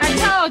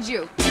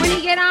you. When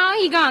he get on,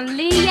 he gonna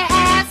leave your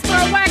ass for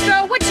a white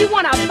girl. What you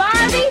want, a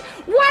Barbie?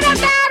 What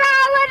about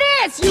all of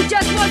this? You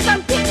just want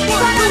some kick? I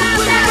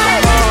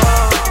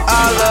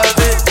love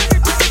it.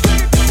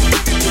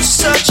 You're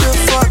such a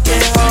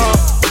fucking hoe.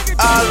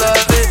 I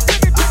love it.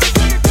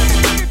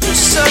 You're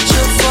such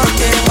a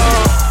fucking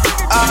hoe.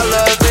 I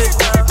love it.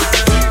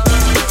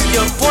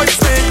 Your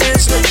boyfriend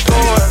is a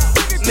whore.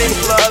 Me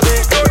love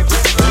it.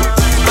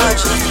 I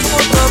just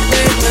pulled up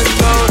in the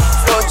door.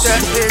 Fuck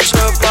that bitch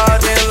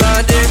about in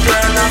London.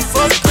 Girl, I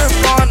fucked up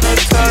on her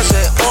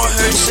cousin or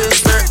her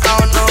sister. I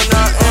don't know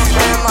nothing.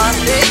 And my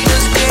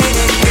niggas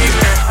getting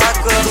ignorant. I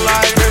could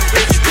lie, her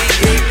bitch be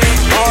ignorant.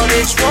 All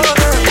this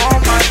water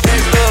on my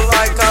dick look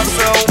like I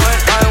fell when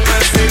I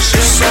went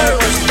fishing. So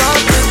much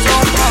diamonds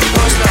on my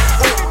bust.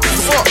 Now, ooh,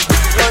 fuck,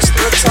 what's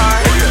the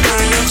time?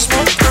 And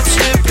smoke up,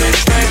 slip and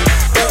drink.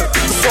 Ooh,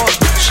 fuck,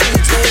 she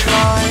take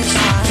lines.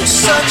 You're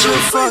such a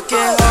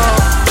fucking hoe.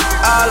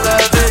 I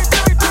love it.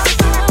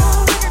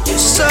 You're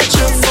such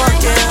a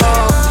fucking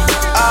hoe.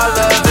 I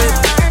love it.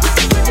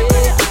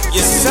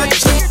 You're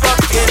such a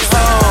fucking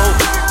hoe.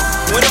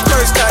 When the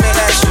first time they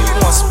asked you, you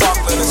want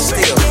sparkling or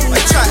still?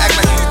 Like try to act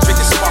like you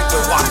drinking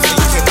sparkling water when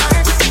you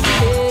cannot.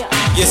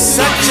 You're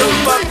such a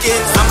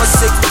fucking. I'm a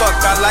sick fuck.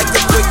 I like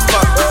the quick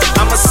fuck.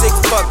 I'm a sick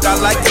fuck. I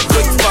like the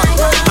quick fuck.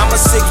 I'm a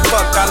sick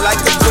fuck. I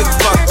like the quick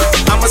fuck.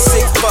 I'm a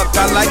sick fuck.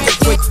 I like the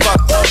quick fuck.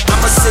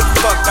 I'm a sick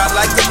fuck. I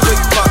like the quick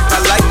fuck. I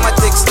like my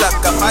dick stuck.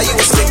 I buy you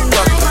a sick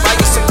fuck. I buy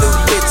you some new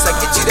bits. I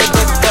get you that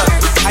lift up.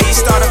 How you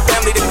start a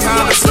family, the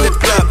comments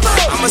lift up.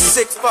 I'm a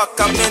sick fuck,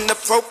 I'm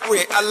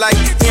inappropriate. I like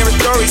hearing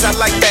stories, I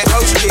like that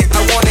host shit.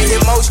 I wanna hear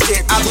most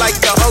shit, I like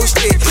the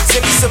host shit.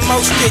 Send me some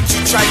most shit,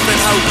 you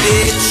trifling hoe,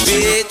 bitch,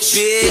 bitch,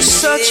 bitch. You're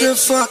such a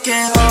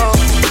fucking hoe.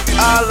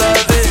 I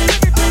love it.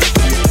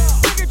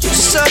 You're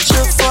such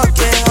a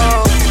fucking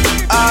hoe.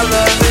 I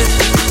love it.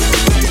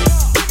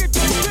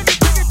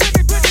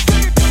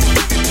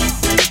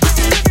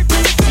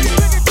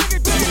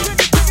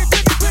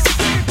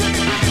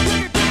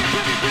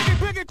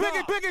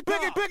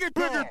 Break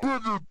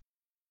it.